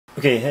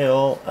Okay, hey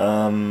all.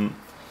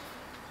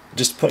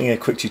 Just putting a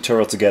quick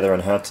tutorial together on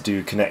how to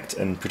do Kinect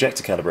and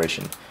projector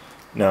calibration.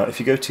 Now, if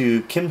you go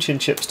to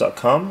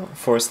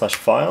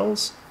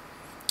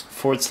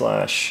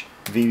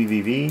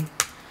kimchinships.com/files/vvvv,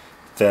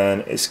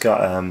 then it's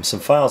got some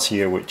files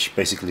here which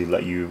basically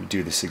let you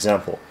do this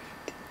example.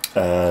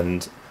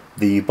 And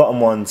the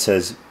bottom one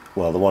says,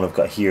 well, the one I've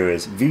got here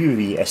is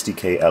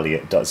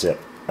vvvv.sdk.elliot.zip,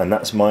 and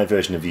that's my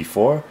version of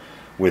v4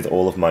 with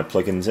all of my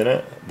plugins in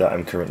it that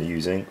I'm currently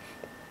using.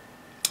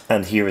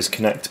 And here is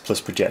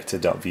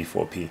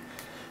kinect+projector.v4p.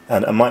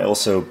 And I might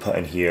also put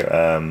in here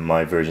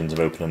my versions of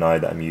OpenAI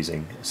that I'm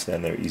using, so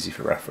then they're easy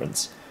for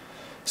reference.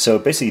 So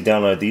basically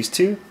download these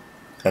two,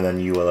 and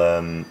then you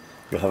will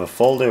you'll have a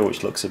folder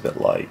which looks a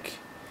bit like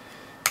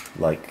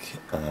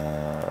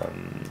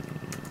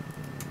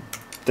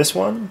this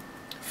one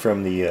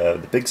from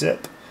the big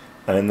zip,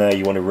 and in there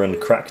you want to run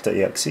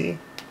crack.exe,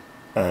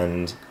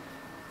 and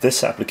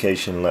this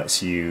application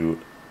lets you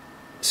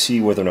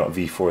see whether or not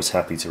v4 is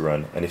happy to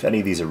run, and if any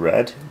of these are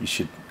red, you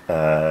should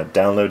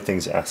download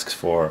things it asks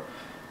for,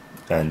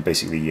 and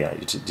basically, yeah,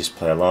 you just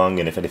play along,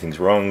 and if anything's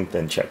wrong,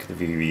 then check the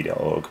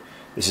vvv.org.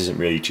 This isn't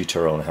really a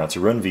tutorial on how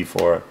to run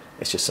v4,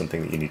 it's just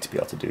something that you need to be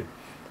able to do.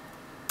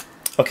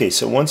 Okay,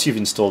 so once you've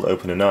installed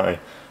OpenAI,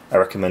 I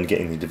recommend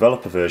getting the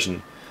developer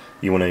version.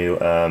 You want to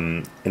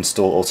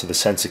install also the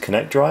Sensor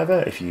Connect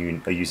driver if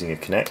you are using a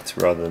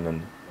Kinect rather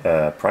than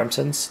a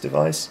PrimeSense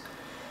device,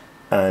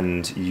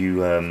 and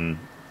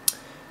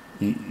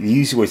the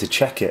easy way to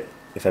check it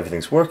if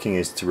everything's working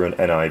is to run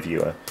NI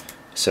viewer.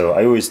 So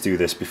I always do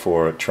this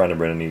before trying to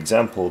run any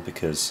example,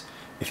 because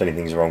if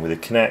anything's wrong with the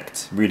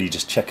Kinect, really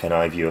just check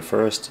NI viewer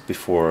first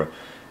before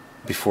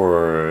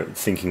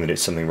thinking that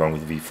it's something wrong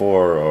with v4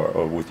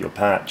 or with your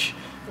patch.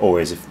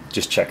 Always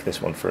just check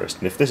this one first.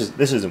 And if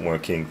this isn't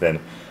working,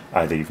 then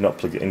either you've not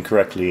plugged it in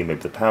correctly,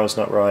 maybe the power's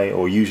not right,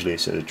 or usually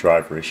it's a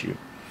driver issue.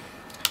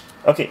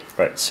 Okay,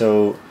 right,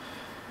 so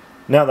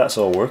now that's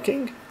all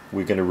working,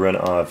 we're going to run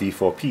our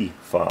v4p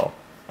file,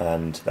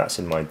 and that's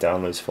in my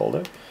downloads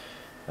folder.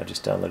 I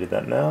just downloaded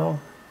that now,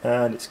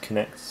 and it's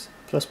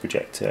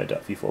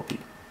kinect+projector.v4p.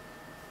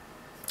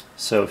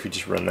 So if you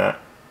just run that,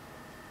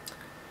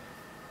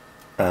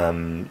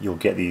 you'll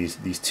get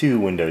these two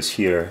windows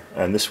here,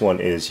 and this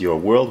one is your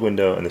world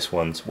window, and this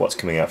one's what's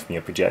coming out from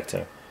your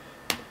projector.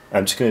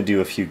 I'm just going to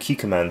do a few key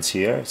commands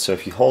here. So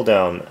if you hold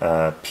down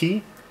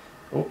P,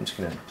 I'm just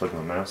going to plug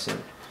my mouse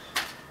in.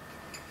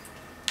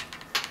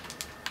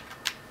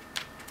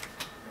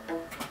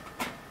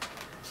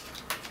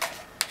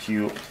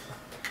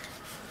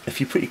 If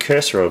you put your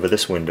cursor over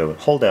this window,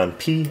 hold down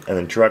P and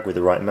then drag with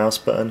the right mouse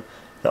button,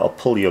 that'll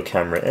pull your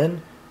camera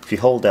in. If you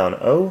hold down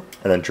O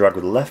and then drag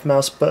with the left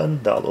mouse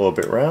button, that'll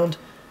orbit around.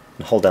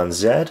 And hold down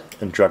Z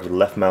and drag with the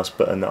left mouse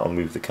button, that'll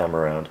move the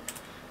camera around.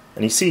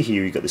 And you see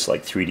here you've got this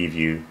like 3D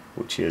view,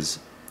 which is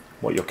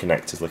what your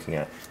Kinect is looking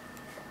at.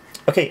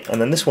 Okay,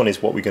 and then this one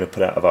is what we're going to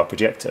put out of our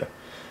projector.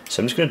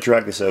 So I'm just going to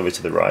drag this over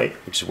to the right,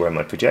 which is where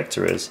my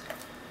projector is,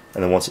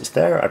 and then once it's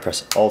there I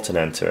press Alt and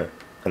Enter,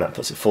 and that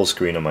puts it full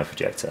screen on my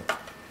projector.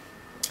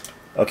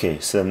 Okay,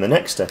 so then the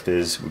next step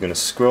is we're going to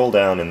scroll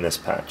down in this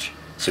patch.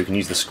 So we can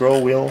use the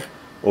scroll wheel,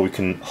 or we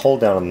can hold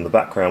down on the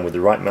background with the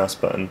right mouse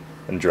button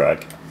and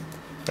drag.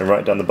 And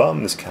right down the bottom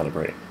there's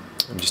Calibrate,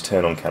 and just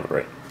turn on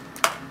Calibrate.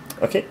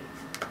 Okay.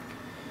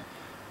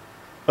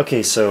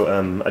 Okay, so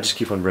I just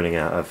keep on running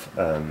out of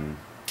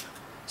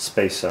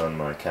space on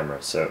my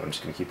camera, so I'm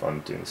just going to keep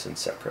on doing this in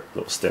separate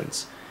little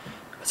stints.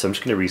 So I'm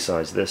just going to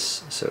resize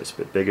this so it's a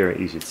bit bigger,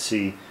 easier to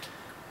see,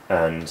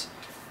 and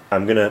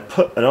I'm going to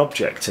put an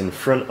object in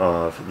front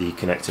of the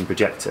Kinect and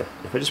projector.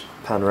 If I just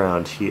pan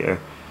around here,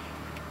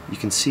 you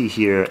can see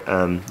here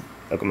I've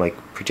got my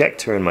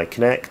projector and my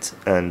Kinect,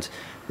 and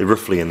they're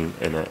roughly in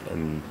a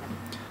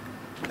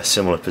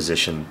similar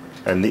position.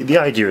 And the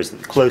idea is that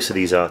the closer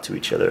these are to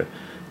each other,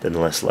 then the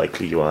less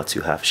likely you are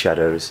to have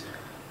shadows,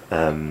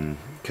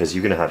 because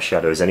you're going to have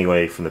shadows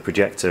anyway from the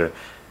projector,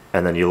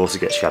 and then you'll also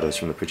get shadows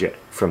from the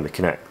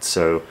Kinect.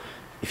 So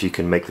if you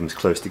can make them as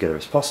close together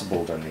as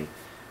possible, then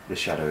the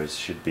shadows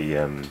should be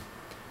then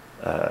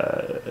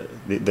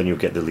you'll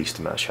get the least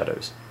amount of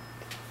shadows.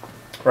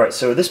 Right,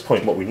 so at this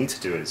point what we need to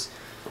do is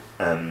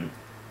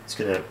it's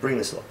going to bring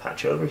this little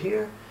patch over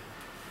here.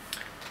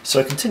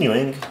 So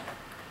continuing,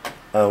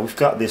 we've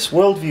got this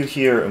world view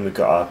here, and we've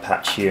got our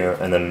patch here,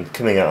 and then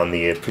coming out on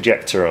the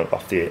projector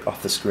off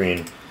the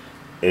screen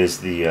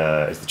is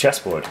the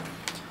chessboard.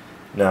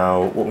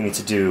 Now what we need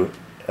to do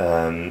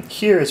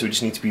here is we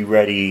just need to be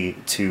ready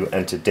to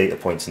enter data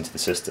points into the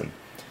system.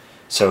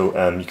 So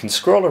you can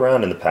scroll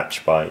around in the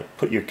patch by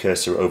put your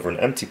cursor over an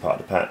empty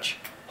part of the patch,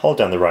 hold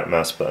down the right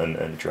mouse button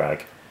and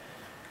drag.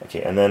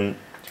 Okay, and then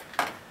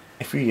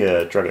if we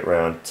drag it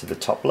around to the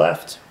top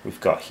left, we've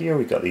got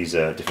these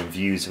different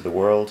views of the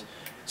world,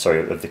 sorry,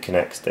 of the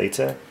Kinect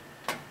data.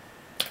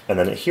 And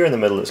then here in the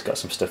middle it's got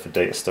some stuff for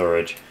data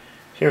storage,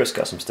 here it's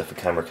got some stuff for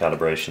camera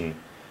calibration,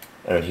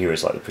 and then here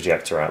is like the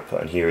projector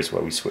output, and here is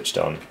where we switched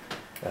on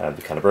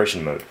the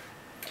calibration mode.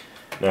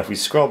 Now if we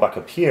scroll back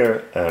up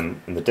here in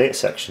the data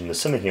section,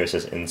 there's something here that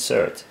says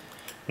insert.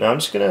 Now I'm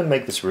just going to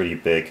make this really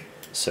big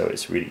so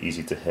it's really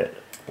easy to hit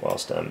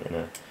whilst I'm in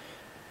a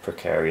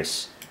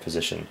precarious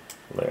position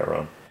later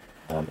on.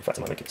 In fact,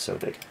 I might make it so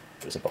big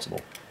that it's impossible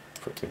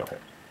for it to not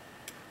hit.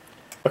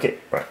 Okay,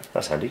 right,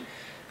 that's handy.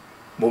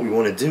 What we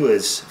want to do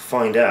is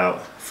find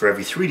out for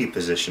every 3D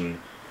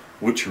position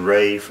which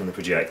ray from the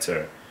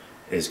projector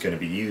is going to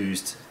be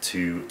used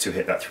to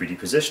hit that 3D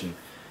position.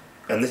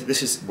 And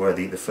this is where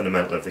the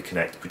fundamental of the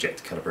kinect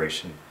projector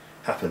calibration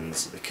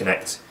happens. The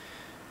kinect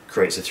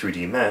creates a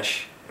 3D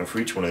mesh, and for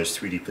each one of those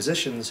 3D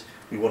positions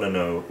we want to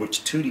know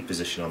which 2D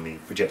position on the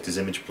projector's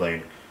image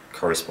plane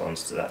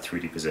corresponds to that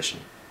 3D position.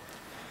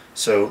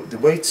 So the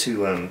way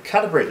to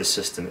calibrate the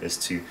system is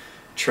to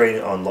train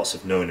it on lots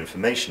of known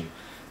information.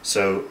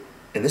 So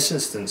in this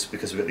instance,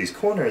 because we've got these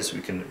corners,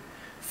 we can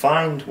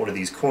find one of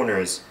these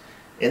corners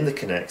in the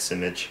kinect's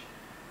image,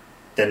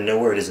 then know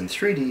where it is in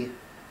 3D.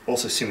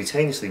 Also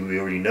simultaneously we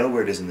already know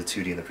where it is in the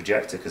 2D in the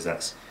projector because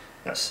that's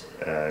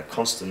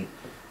constant,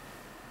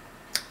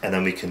 and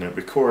then we can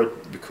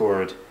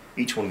record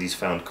each one of these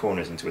found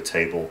corners into a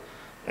table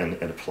and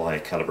apply a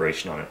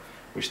calibration on it,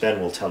 which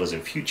then will tell us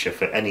in future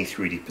for any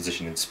 3D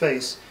position in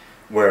space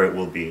where it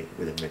will be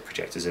within the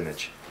projector's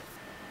image.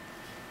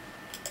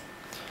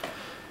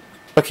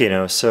 Okay,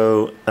 now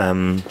so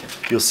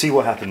you'll see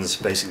what happens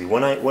basically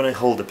when I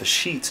hold up a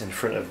sheet in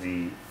front of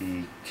the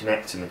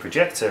kinect and the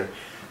projector,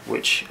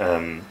 which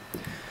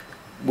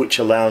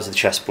allows the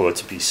chessboard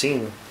to be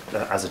seen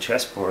as a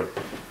chessboard,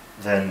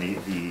 then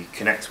the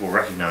kinect will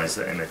recognize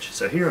that image.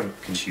 So here I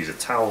can just use a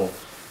towel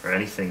or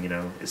anything, you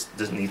know. It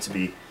doesn't need to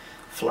be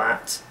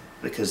flat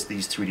because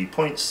these 3D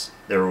points,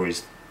 they're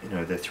always, you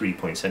know, they're 3D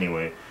points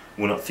anyway.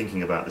 We're not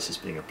thinking about this as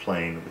being a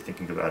plane, we're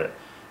thinking about it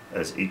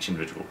as each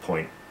individual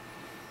point.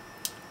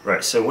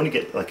 Right, so when you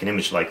get like an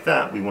image like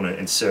that, we want to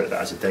insert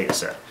that as a data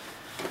set,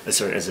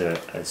 sorry, as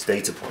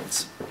data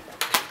points.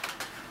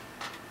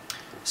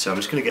 So I'm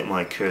just going to get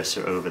my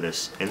cursor over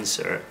this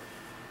insert,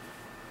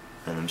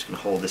 and I'm just going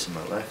to hold this in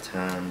my left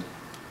hand,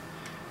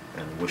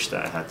 and wish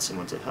that I had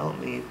someone to help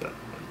me, but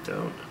I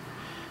don't.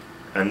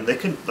 And they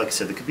could, like I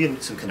said, there could be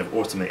some kind of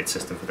automated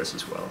system for this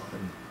as well,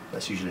 and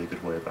that's usually a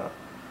good way of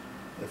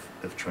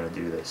trying to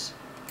do this.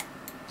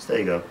 So there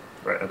you go.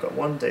 Right, I've got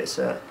one data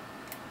set,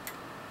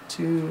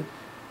 two.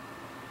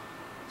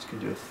 Just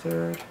gonna do a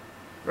third.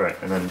 Right,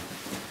 and then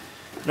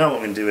now what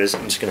I'm gonna do is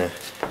I'm just gonna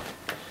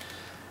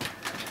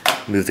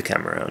move the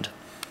camera around.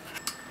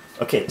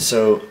 Okay,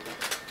 so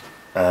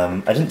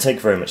I didn't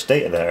take very much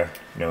data there.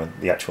 You know,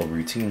 the actual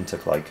routine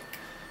took like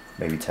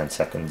maybe 10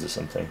 seconds or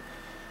something.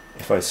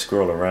 If I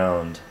scroll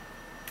around,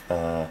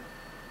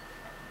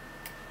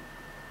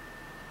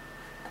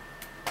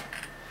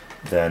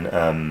 then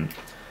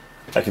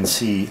I can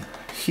see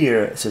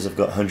here it says I've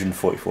got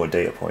 144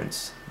 data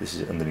points. This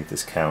is underneath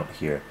this count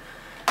here.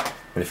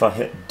 And if I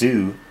hit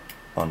do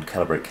on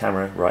calibrate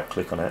camera, right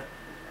click on it,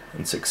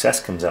 and success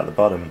comes out the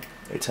bottom,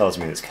 it tells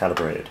me it's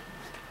calibrated.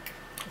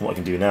 And what I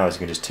can do now is I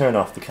can just turn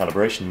off the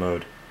calibration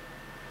mode,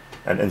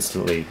 and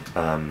instantly,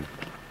 going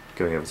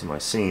over to my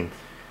scene,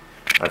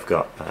 I've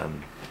got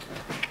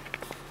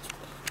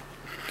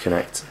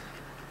kinect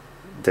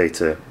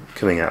data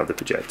coming out of the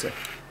projector.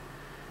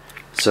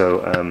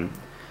 So at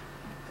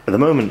the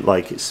moment,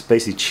 like, it's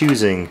basically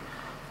choosing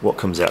what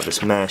comes out of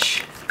this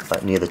mesh,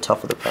 like near the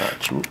top of the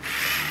patch. Ooh.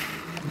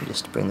 Let me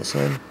just bring this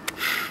in.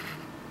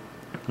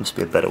 Must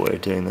be a better way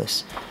of doing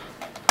this.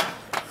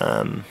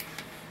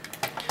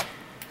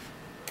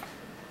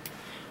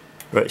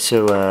 Right,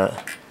 so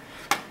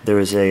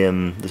there's a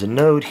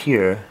node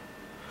here.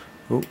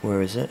 Oh,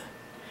 where is it?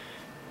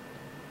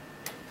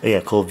 Oh,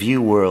 yeah, called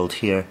View World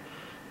here.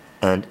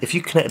 And if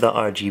you connect that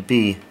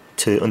RGB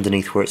to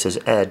underneath where it says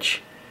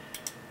Edge,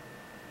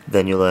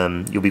 then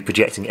you'll be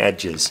projecting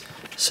edges.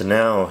 So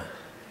now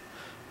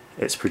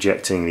it's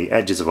projecting the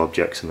edges of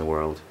objects in the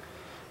world.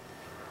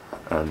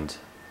 And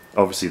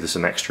obviously there's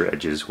some extra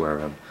edges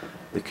where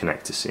the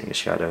kinect is seeing a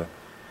shadow.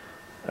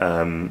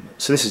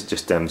 So this is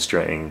just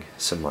demonstrating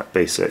some like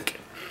basic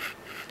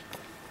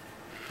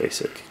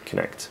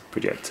kinect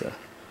projector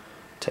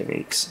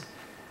techniques.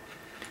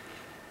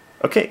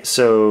 Okay,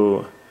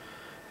 so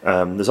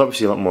there's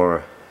obviously a lot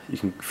more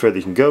further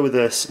you can go with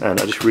this,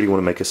 and I just really want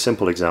to make a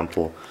simple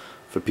example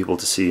for people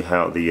to see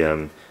how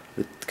the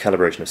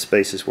calibration of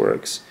spaces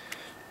works.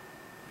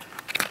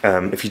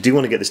 If you do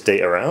want to get this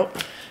data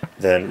out,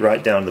 then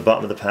right down the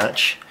bottom of the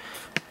patch,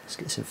 let's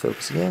get this in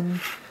focus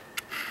again,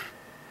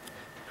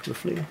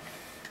 roughly.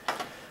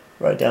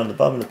 Right down the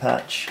bottom of the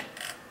patch,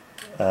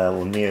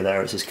 well, near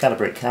there, it says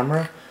calibrate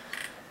camera.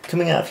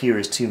 Coming out of here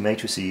is two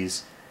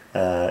matrices,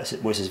 where it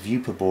says view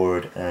per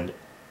board and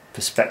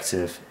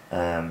perspective,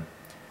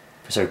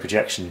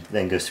 projection,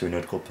 then goes through a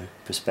node called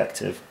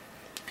perspective.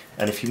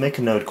 And if you make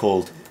a node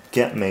called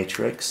get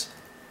matrix,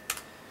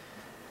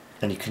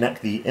 and you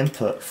connect the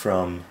input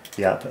from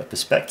the output of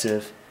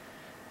perspective,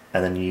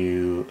 and then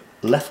you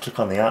left click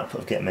on the output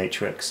of get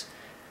matrix,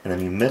 and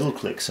then you middle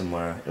click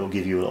somewhere, it will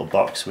give you a little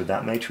box with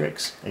that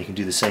matrix, and you can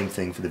do the same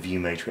thing for the view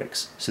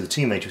matrix. So the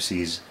two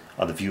matrices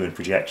are the view and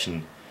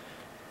projection,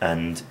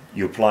 and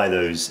you apply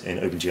those in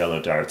OpenGL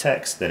or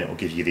DirectX, then it will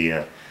give you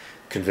the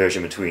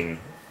conversion between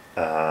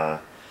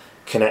Kinect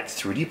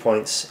 3D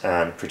points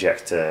and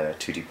Projector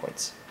 2D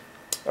points.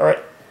 Alright,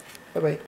 bye bye.